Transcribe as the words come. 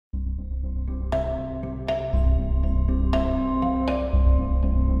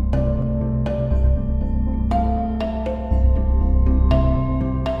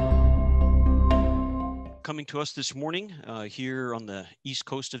coming to us this morning here on the East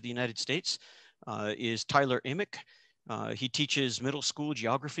Coast of the United States is Tyler Amick. He teaches middle school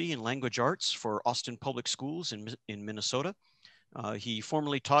geography and language arts for Austin Public Schools in Minnesota. He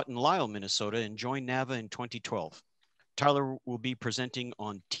formerly taught in Lyle, Minnesota, and joined NAVA in 2012. Tyler will be presenting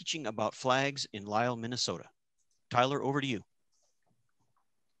on teaching about flags in Lyle, Minnesota. Tyler, over to you.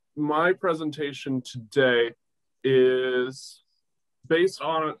 My presentation today is based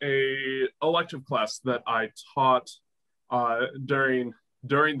on a elective class that I taught during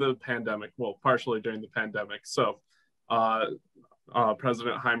the pandemic, well, partially during the pandemic. So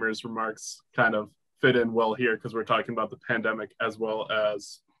President Heimer's remarks kind of fit in well here because we're talking about the pandemic as well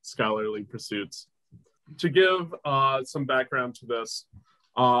as scholarly pursuits. To give some background to this,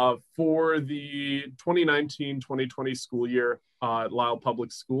 for the 2019-2020 school year at Lyle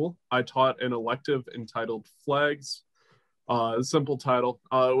Public School, I taught an elective entitled Flags. Simple title.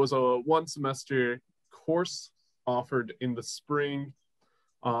 It was a one-semester course offered in the spring,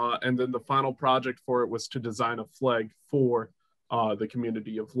 and then the final project for it was to design a flag for the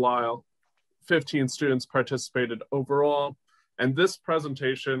community of Lyle. 15 students participated overall, and this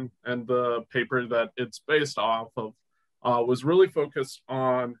presentation and the paper that it's based off of was really focused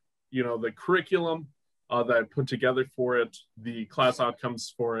on, the curriculum that I put together for it, the class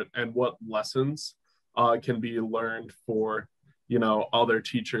outcomes for it, and what lessons can be learned for, other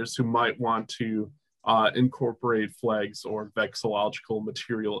teachers who might want to incorporate flags or vexillological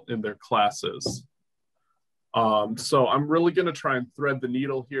material in their classes. So I'm really going to try and thread the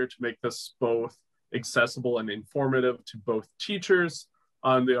needle here to make this both accessible and informative to both teachers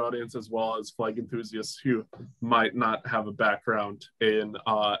on the audience as well as flag enthusiasts who might not have a background in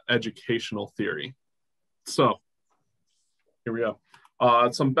educational theory. So here we go.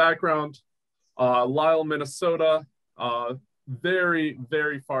 Some background. Lyle, Minnesota, very,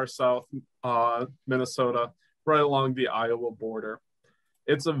 very far south Minnesota, right along the Iowa border.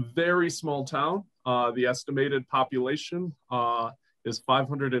 It's a very small town. The estimated population is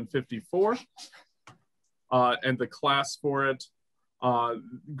 554, and the class for it,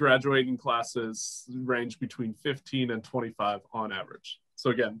 graduating classes range between 15 and 25 on average.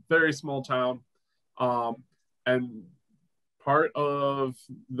 So again, very small town. And part of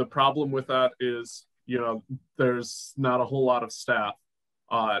the problem with that is, there's not a whole lot of staff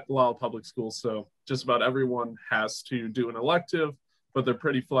at Lyle Public School. So just about everyone has to do an elective, but they're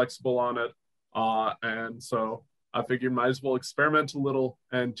pretty flexible on it. And so I figured might as well experiment a little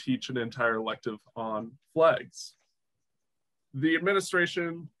and teach an entire elective on flags. The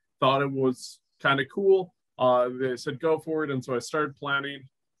administration thought it was kind of cool. They said, go for it. And so I started planning.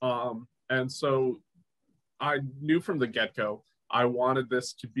 And so I knew from the get-go, I wanted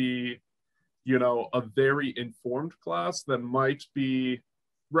this to be, a very informed class that might be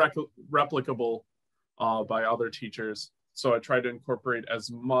replicable by other teachers. So I tried to incorporate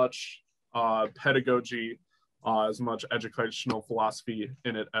as much pedagogy, as much educational philosophy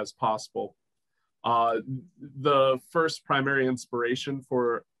in it as possible. The first primary inspiration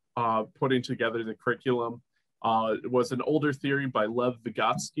for putting together the curriculum was an older theory by Lev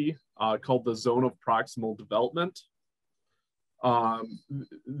Vygotsky called the zone of proximal development.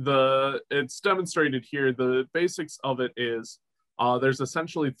 It's demonstrated here. The basics of it is there's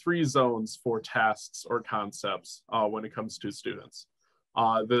essentially 3 zones for tasks or concepts when it comes to students.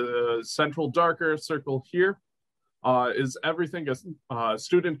 The central darker circle here is everything a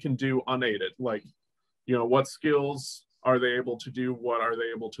student can do unaided, like, what skills are they able to do, what are they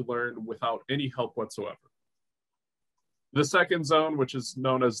able to learn without any help whatsoever. The second zone, which is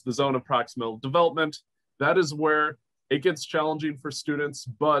known as the zone of proximal development, that is where it gets challenging for students,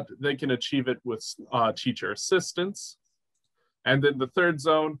 but they can achieve it with teacher assistance. And then the third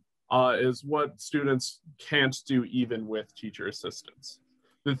zone is what students can't do even with teacher assistance.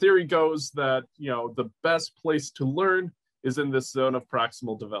 The theory goes that, the best place to learn is in this zone of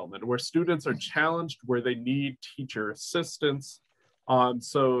proximal development, where students are challenged, where they need teacher assistance.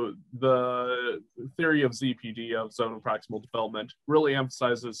 So the theory of ZPD, of zone of proximal development, really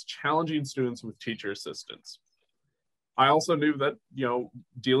emphasizes challenging students with teacher assistance. I also knew that,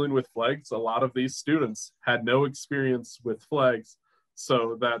 dealing with flags, a lot of these students had no experience with flags.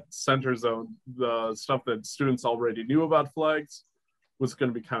 So that center zone, the stuff that students already knew about flags, was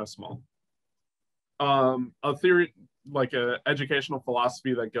going to be kind of small. A theory, like an educational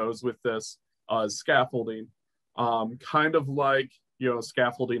philosophy that goes with this, is scaffolding. Kind of like,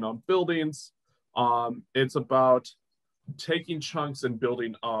 scaffolding on buildings. It's about taking chunks and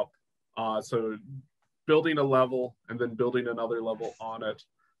building up. So building a level and then building another level on it,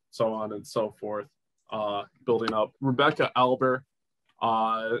 so on and so forth, building up. Rebecca Alber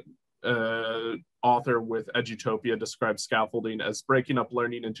author with Edutopia describes scaffolding as breaking up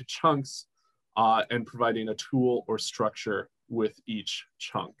learning into chunks and providing a tool or structure with each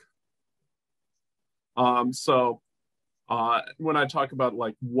chunk. So when I talk about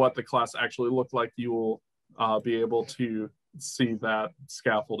like what the class actually looked like, you will be able to see that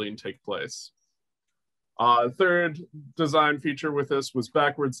scaffolding take place. Third design feature with this was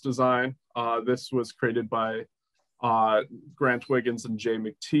backwards design. This was created by Grant Wiggins and Jay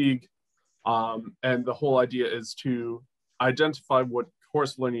McTeague. And the whole idea is to identify what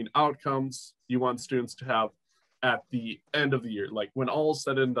course learning outcomes you want students to have at the end of the year, like when all is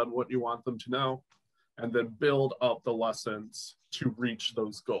said and done, what you want them to know, and then build up the lessons to reach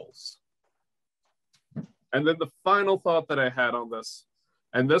those goals. And then the final thought that I had on this,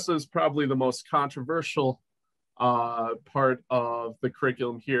 and this is probably the most controversial part of the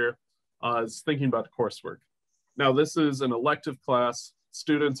curriculum here, is thinking about coursework. Now, this is an elective class.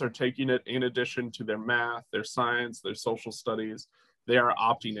 Students are taking it in addition to their math, their science, their social studies. They are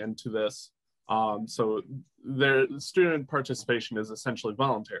opting into this. So their student participation is essentially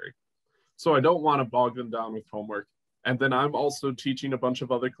voluntary. So I don't want to bog them down with homework. And then I'm also teaching a bunch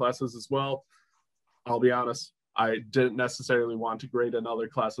of other classes as well. I'll be honest, I didn't necessarily want to grade another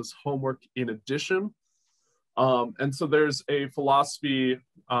class's homework in addition. And so there's a philosophy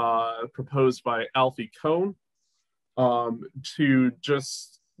proposed by Alfie Kohn to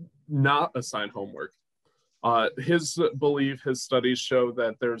just not assign homework. His belief, his studies show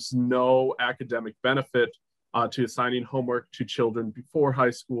that there's no academic benefit to assigning homework to children before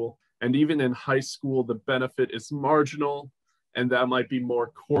high school. And even in high school, the benefit is marginal, and that might be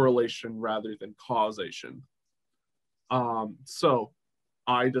more correlation rather than causation. So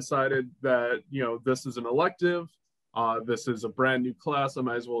I decided that, you know, this is an elective, this is a brand new class, I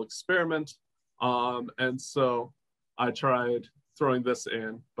might as well experiment. And so I tried throwing this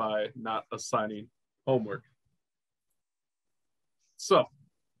in by not assigning homework. So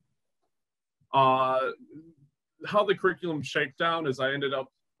how the curriculum shaped down is I ended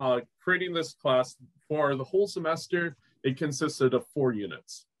up creating this class for the whole semester. It consisted of 4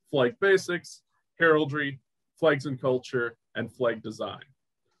 units: flag basics, heraldry, flags and culture, and flag design.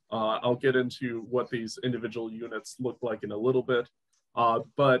 I'll get into what these individual units look like in a little bit,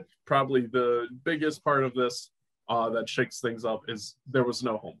 but probably the biggest part of this that shakes things up is there was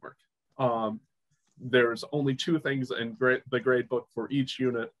no homework. There's only 2 things in the grade book for each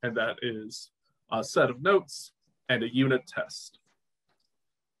unit, and that is a set of notes and a unit test.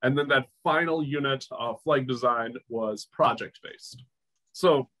 And then that final unit of flag design was project-based.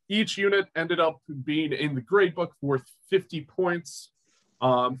 So each unit ended up being in the grade book worth 50 points.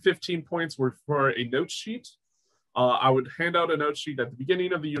 15 points were for a note sheet. I would hand out a note sheet at the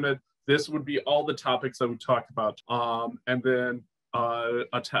beginning of the unit. This would be all the topics I would talk about, and then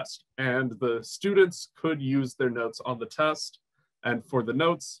a test. And the students could use their notes on the test. And for the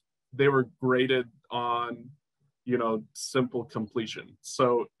notes, they were graded on, you know, simple completion.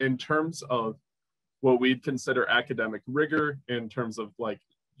 So in terms of what we'd consider academic rigor, in terms of like,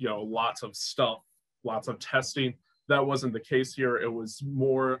 you know, lots of stuff, lots of testing, that wasn't the case here. It was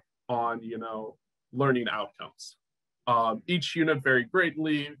more on, you know, learning outcomes. Each unit varied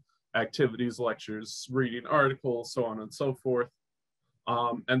greatly: activities, lectures, reading articles, so on and so forth.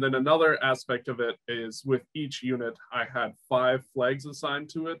 And then another aspect of it is with each unit, I had 5 flags assigned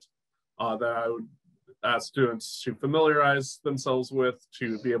to it that I would ask students to familiarize themselves with,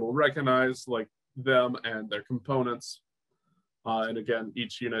 to be able to recognize like them and their components. And again,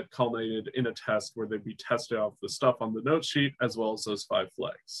 each unit culminated in a test where they'd be tested off the stuff on the note sheet as well as those 5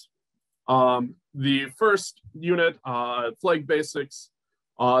 flags. The first unit, flag basics,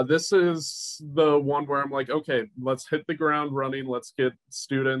 this is the one where I'm like, okay, let's hit the ground running. Let's get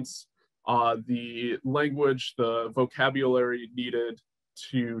students the language, the vocabulary needed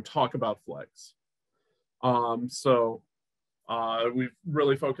to talk about flags. So we've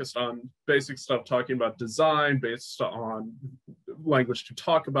really focused on basic stuff, talking about design based on language to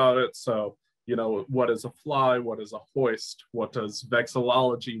talk about it. So, you know, what is a fly? What is a hoist? What does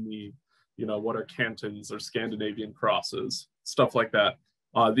vexillology mean? You know, what are cantons or Scandinavian crosses? Stuff like that.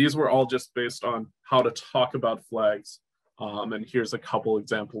 These were all just based on how to talk about flags. And here's a couple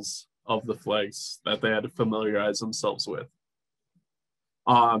examples of the flags that they had to familiarize themselves with.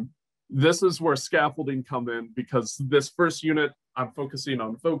 This is where scaffolding come in, because this first unit, I'm focusing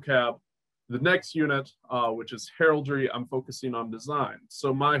on vocab. The next unit, which is heraldry, I'm focusing on design.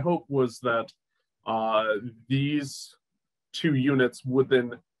 So my hope was that these 2 units would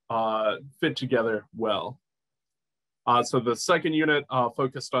then fit together well. So the second unit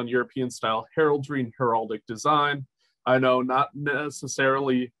focused on European style heraldry and heraldic design. I know not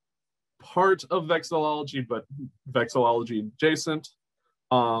necessarily part of vexillology, but vexillology adjacent.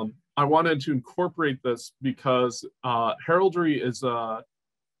 I wanted to incorporate this because heraldry is a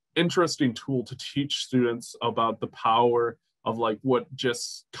interesting tool to teach students about the power of like what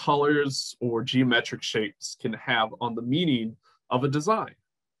just colors or geometric shapes can have on the meaning of a design.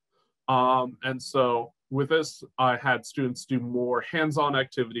 And so with this, I had students do more hands-on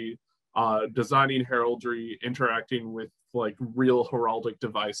activity, designing heraldry, interacting with like real heraldic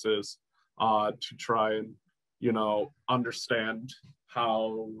devices to try and, you know, understand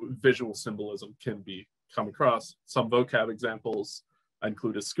how visual symbolism can be come across. Some vocab examples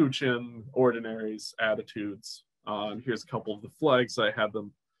include escutcheon, ordinaries, attitudes. And here's a couple of the flags I had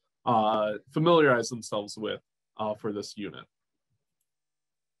them familiarize themselves with for this unit.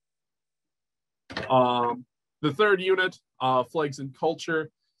 The third unit, flags and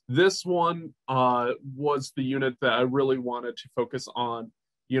culture. This one was the unit that I really wanted to focus on,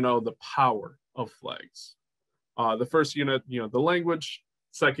 you know, the power of flags. The first unit, you know, the language.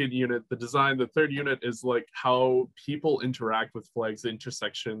 Second unit, the design. The third unit is like how people interact with flags, the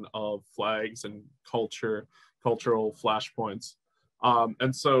intersection of flags and culture, cultural flashpoints.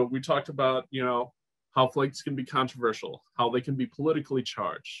 And so we talked about, you know, how flags can be controversial, how they can be politically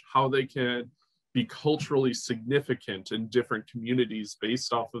charged, how they can be culturally significant in different communities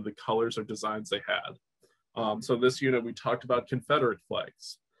based off of the colors or designs they had. So this unit, we talked about Confederate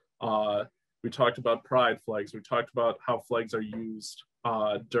flags. We talked about pride flags. We talked about how flags are used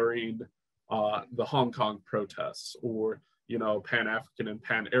during the Hong Kong protests, or, you know, Pan-African and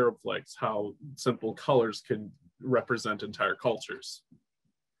Pan-Arab flags, how simple colors can represent entire cultures.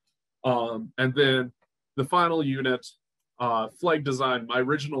 And then the final unit, flag design, my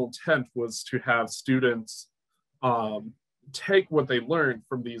original intent was to have students take what they learned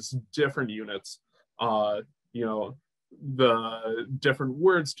from these different units, you know, the different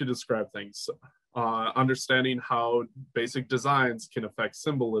words to describe things, understanding how basic designs can affect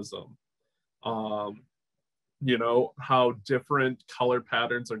symbolism, you know, how different color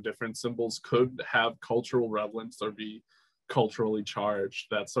patterns or different symbols could have cultural relevance or be culturally charged,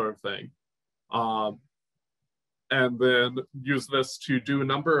 that sort of thing. And then use this to do a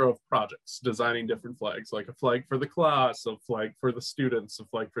number of projects, designing different flags, like a flag for the class, a flag for the students, a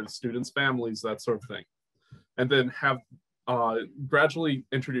flag for the students' families, that sort of thing. And then have gradually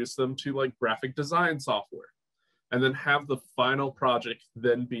introduce them to like graphic design software. And then have the final project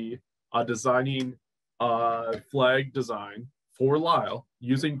then be designing flag design for Lyle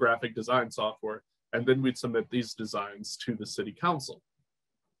using graphic design software. And then we'd submit these designs to the city council.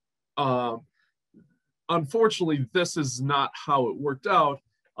 Unfortunately, this is not how it worked out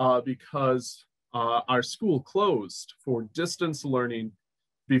because our school closed for distance learning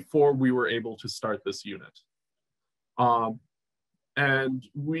before we were able to start this unit. And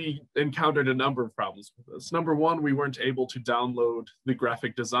we encountered a number of problems with this. Number one, we weren't able to download the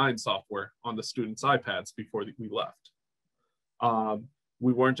graphic design software on the students' iPads before we left.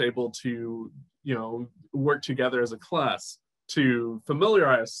 We weren't able to, you know, work together as a class to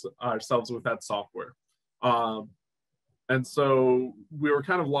familiarize ourselves with that software. And so we were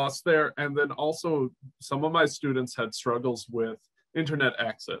kind of lost there. And then also some of my students had struggles with internet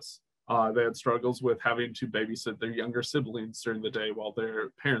access. They had struggles with having to babysit their younger siblings during the day while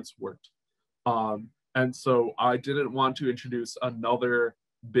their parents worked. And so I didn't want to introduce another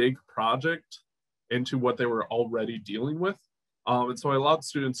big project into what they were already dealing with. And so I allowed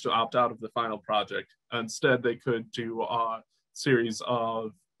students to opt out of the final project. Instead, they could do a series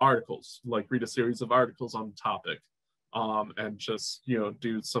of articles, like read a series of articles on the topic, and just, you know,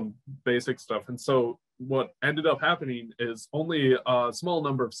 do some basic stuff. And so what ended up happening is only a small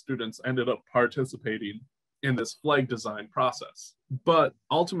number of students ended up participating in this flag design process. But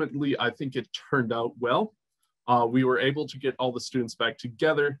ultimately, I think it turned out well. We were able to get all the students back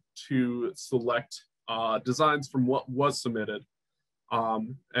together to select designs from what was submitted,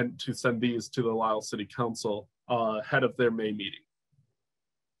 and to send these to the Lyle City Council ahead of their May meeting.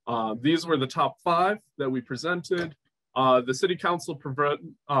 These were the top 5 that we presented. The City Council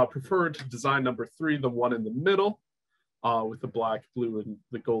preferred design number 3, the one in the middle, with the black, blue, and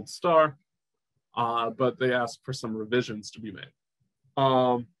the gold star, but they asked for some revisions to be made.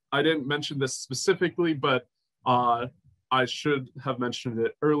 I didn't mention this specifically, but I should have mentioned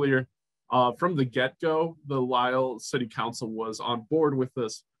it earlier. From the get-go, the Lyle City Council was on board with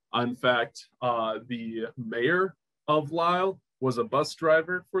this. In fact, the mayor of Lyle was a bus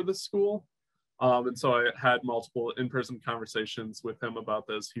driver for the school. And so I had multiple in-person conversations with him about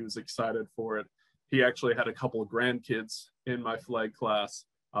this. He was excited for it. He actually had a couple of grandkids in my flag class.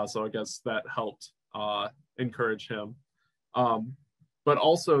 So I guess that helped encourage him. but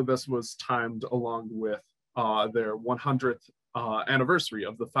also this was timed along with their 100th anniversary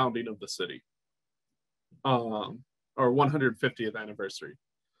of the founding of the city, or 150th anniversary.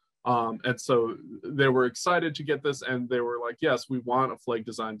 And so they were excited to get this, and they were like, yes, we want a flag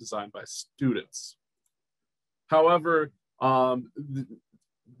design designed by students. However, none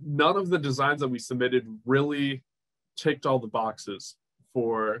of the designs that we submitted really ticked all the boxes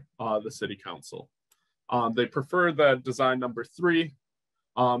for the city council. They preferred that design number 3,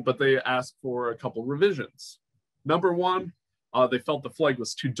 but they asked for a couple revisions. Number 1, they felt the flag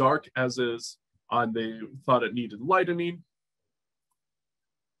was too dark as is, and they thought it needed lightening.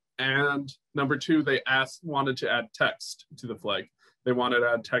 And number 2, they wanted to add text to the flag. They wanted to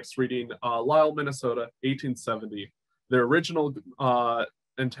add text reading Lyle, Minnesota, 1870. Their original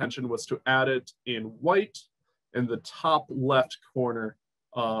intention was to add it in white in the top left corner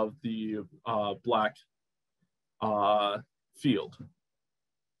of the black field.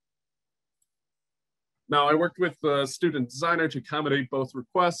 Now, I worked with the student designer to accommodate both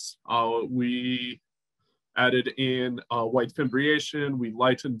requests. We added in white fimbriation. We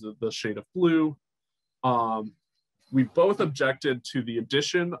lightened the shade of blue. We both objected to the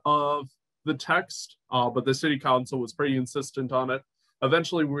addition of the text, but the city council was pretty insistent on it.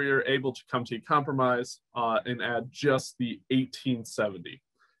 Eventually, we were able to come to a compromise and add just the 1870.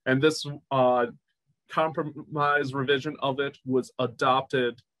 And this compromise revision of it was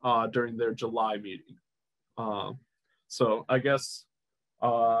adopted during their July meeting. So I guess,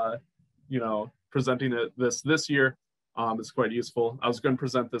 presenting this year is quite useful. I was going to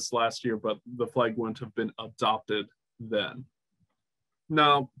present this last year, but the flag wouldn't have been adopted then.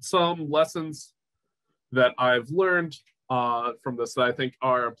 Now, some lessons that I've learned from this that I think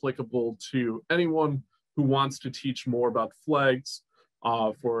are applicable to anyone who wants to teach more about flags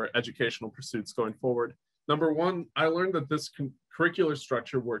for educational pursuits going forward. Number 1, I learned that this curricular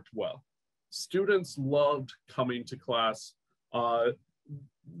structure worked well. Students loved coming to class,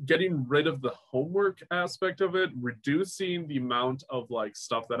 getting rid of the homework aspect of it, reducing the amount of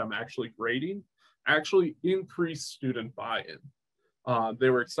stuff that I'm actually grading, actually increased student buy-in. They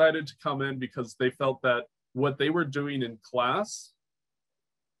were excited to come in because they felt that what they were doing in class,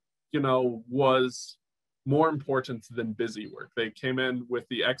 was more important than busy work. They came in with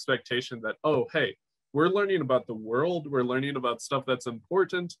the expectation that, oh, hey, we're learning about the world, we're learning about stuff that's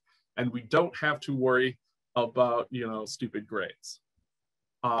important, and we don't have to worry about, stupid grades.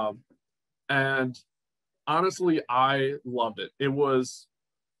 And honestly, I loved it. It was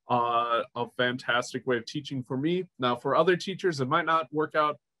a fantastic way of teaching for me. Now, for other teachers, it might not work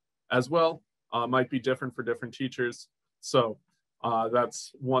out as well, might be different for different teachers. So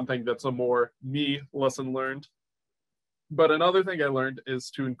that's one thing that's a more me lesson learned. But another thing I learned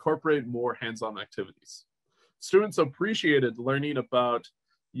is to incorporate more hands-on activities. Students appreciated learning about,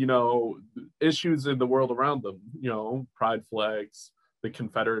 issues in the world around them, pride flags, the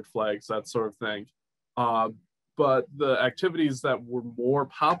Confederate flags, that sort of thing. But the activities that were more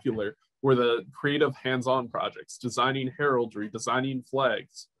popular were the creative hands-on projects, designing heraldry, designing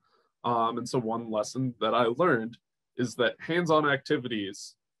flags. And so one lesson that I learned is that hands-on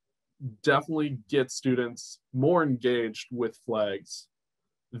activities definitely get students more engaged with flags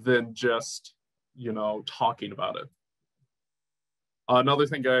than just, talking about it. Another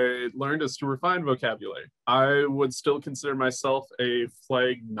thing I learned is to refine vocabulary. I would still consider myself a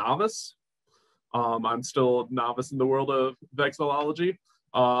flag novice. I'm still a novice in the world of vexillology,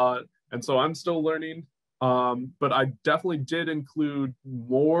 and so I'm still learning, but I definitely did include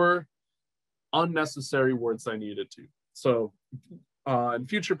more unnecessary words I needed to. So in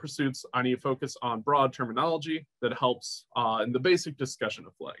future pursuits, I need to focus on broad terminology that helps in the basic discussion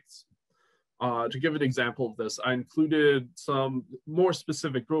of flags. To give an example of this, I included some more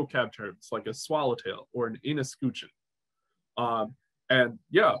specific vocab terms like a swallowtail or an inescutcheon. And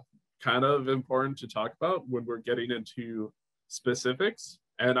yeah, kind of important to talk about when we're getting into specifics.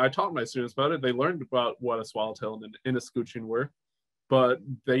 And I taught my students about it. They learned about what a swallowtail and an inescutcheon were, but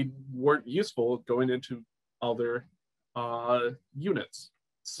they weren't useful going into other units.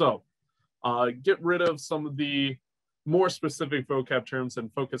 So get rid of some of the more specific vocab terms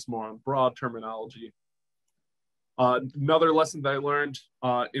and focus more on broad terminology. Another lesson that I learned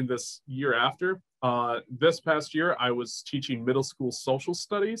in this year after, this past year, I was teaching middle school social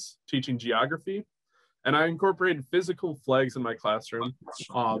studies, teaching geography, and I incorporated physical flags in my classroom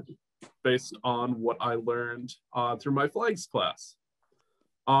based on what I learned through my flags class.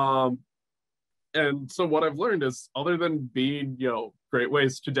 And so what I've learned is, other than being, great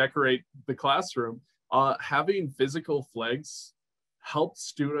ways to decorate the classroom, having physical flags helps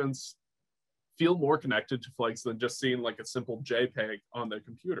students feel more connected to flags than just seeing like a simple JPEG on their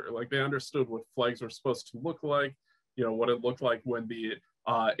computer. Like they understood what flags were supposed to look like, you know, what it looked like when the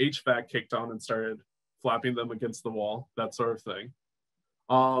HVAC kicked on and started flapping them against the wall, that sort of thing.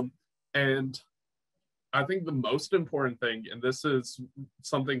 And I think the most important thing, and this is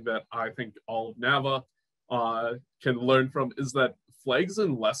something that I think all of NAVA can learn from, is that flags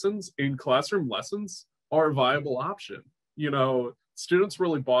in lessons, in classroom lessons, are a viable option. You know, students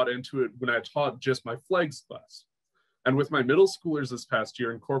really bought into it when I taught just my flags class. And with my middle schoolers this past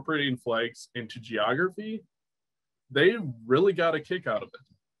year, incorporating flags into geography, they really got a kick out of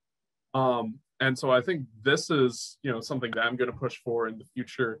it. And so I think this is, you know, something that I'm going to push for in the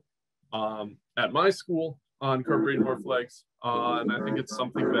future at my school on incorporating more flags. And I think it's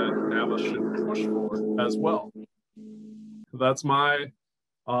something that NAVA should push for as well. That's my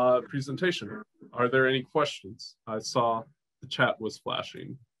presentation. Are there any questions? I saw the chat was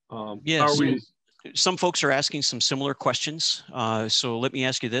flashing. Yes. Some folks are asking some similar questions. So let me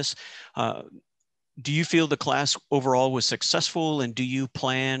ask you this. Do you feel the class overall was successful, and do you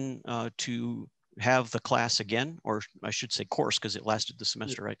plan to have the class again, or I should say course, because it lasted the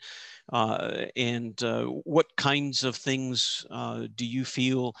semester, right? And what kinds of things do you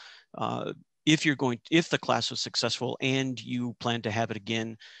feel if the class was successful and you plan to have it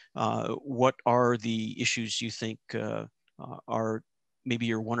again, what are the issues you think are maybe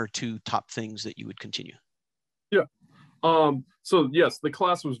your one or two top things that you would continue? Yeah. So yes, the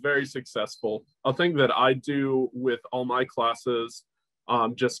class was very successful. A thing that I do with all my classes,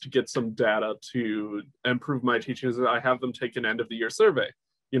 just to get some data to improve my teaching, is that I have them take an end of the year survey.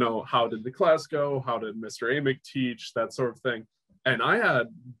 You know, how did the class go? How did Mr. Amick teach? That sort of thing. And I had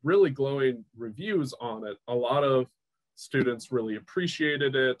really glowing reviews on it. A lot of students really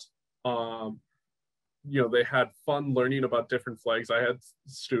appreciated it. You know, they had fun learning about different flags. I had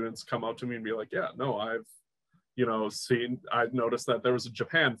students come up to me and be like, yeah, no, I've noticed that there was a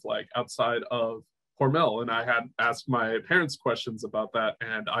Japan flag outside of Hormel, and I had asked my parents questions about that,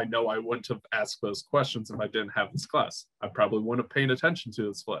 and I know I wouldn't have asked those questions if I didn't have this class. I probably wouldn't have paid attention to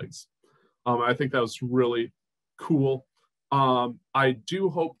those flags. I think that was really cool. I do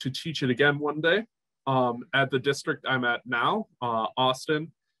hope to teach it again one day. At the district I'm at now,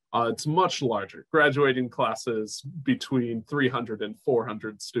 Austin, it's much larger, graduating classes between 300 and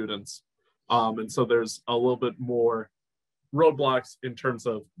 400 students. And so there's a little bit more roadblocks in terms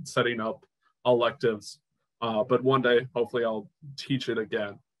of setting up electives. But one day, hopefully I'll teach it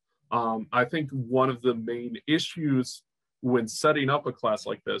again. I think one of the main issues when setting up a class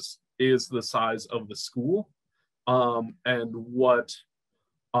like this is the size of the school, and what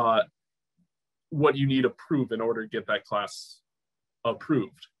you need to prove in order to get that class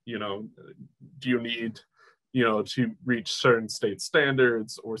approved. You know, do you need, you know, to reach certain state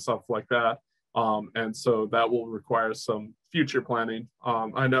standards or stuff like that? And so that will require some future planning.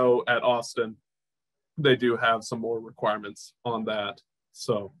 I know at Austin, they do have some more requirements on that.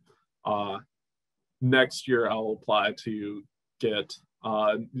 So next year I'll apply to get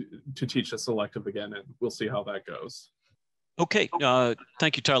to teach this elective again, and we'll see how that goes. Okay,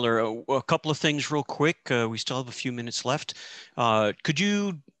 thank you, Tyler. A couple of things real quick. We still have a few minutes left. Could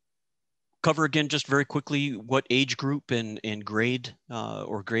you cover again, just very quickly, what age group and grade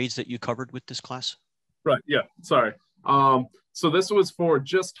or grades that you covered with this class? Right, yeah, sorry. So this was for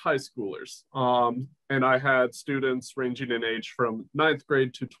just high schoolers. And I had students ranging in age from 9th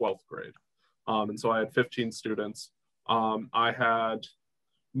grade to 12th grade. And so I had 15 students. I had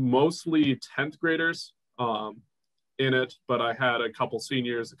mostly 10th graders in it, but I had a couple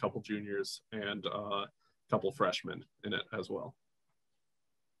seniors, a couple juniors, and a couple freshmen in it as well.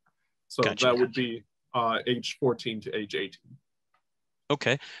 So gotcha. That would be age 14 to age 18.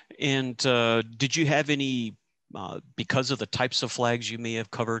 Okay. And did you have any, because of the types of flags you may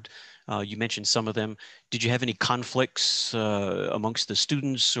have covered, you mentioned some of them, did you have any conflicts amongst the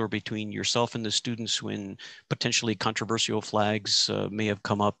students or between yourself and the students when potentially controversial flags may have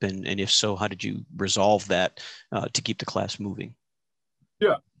come up? And if so, how did you resolve that to keep the class moving?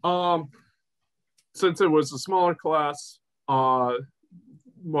 Yeah. Since it was a smaller class,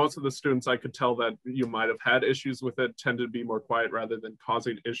 most of the students I could tell that you might have had issues with it tended to be more quiet rather than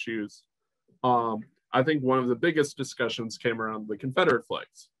causing issues. I think one of the biggest discussions came around the Confederate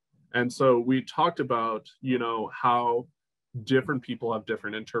flags. And so we talked about, you know, how different people have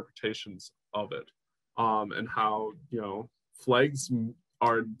different interpretations of it, and how, you know, flags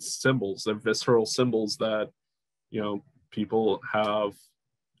are symbols, they're visceral symbols that, you know, people have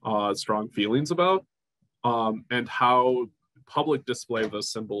strong feelings about, and how public display of those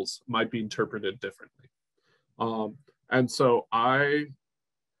symbols might be interpreted differently. And so I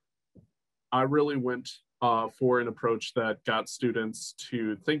I really went for an approach that got students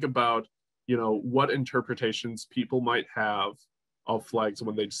to think about, what interpretations people might have of flags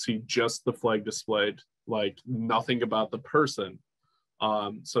when they see just the flag displayed, like nothing about the person.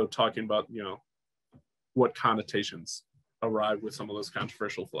 So talking about, what connotations arrive with some of those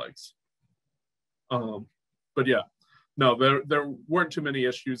controversial flags. But yeah, no, there weren't too many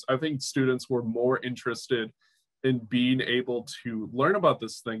issues. I think students were more interested in being able to learn about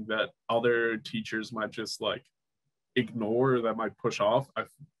this thing that other teachers might just like ignore, that might push off. I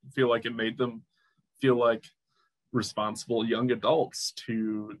feel like it made them feel like responsible young adults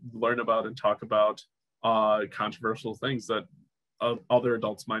to learn about and talk about controversial things that other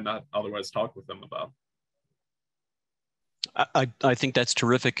adults might not otherwise talk with them about. I think that's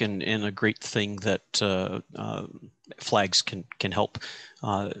terrific, and a great thing that flags can help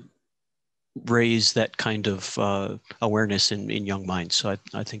raise that kind of awareness in young minds. So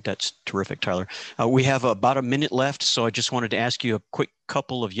I think that's terrific, Tyler. We have about a minute left, so I just wanted to ask you a quick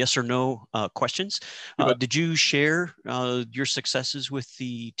couple of yes or no questions. Did you share your successes with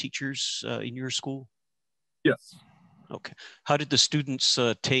the teachers in your school? Yes. Okay. How did the students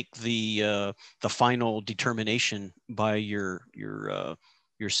take the final determination by your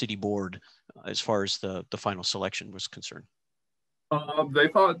city board as far as the final selection was concerned? They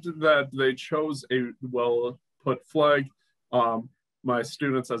thought that they chose a well-put flag. My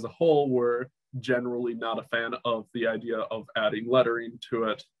students as a whole were generally not a fan of the idea of adding lettering to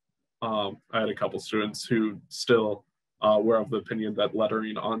it. I had a couple students who still were of the opinion that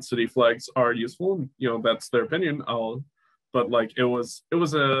lettering on city flags are useful. And, that's their opinion. But like it was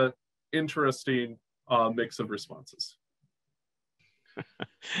a interesting mix of responses.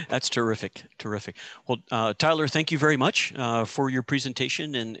 That's terrific. Terrific. Well, Tyler, thank you very much for your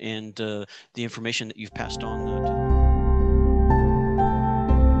presentation and the information that you've passed on to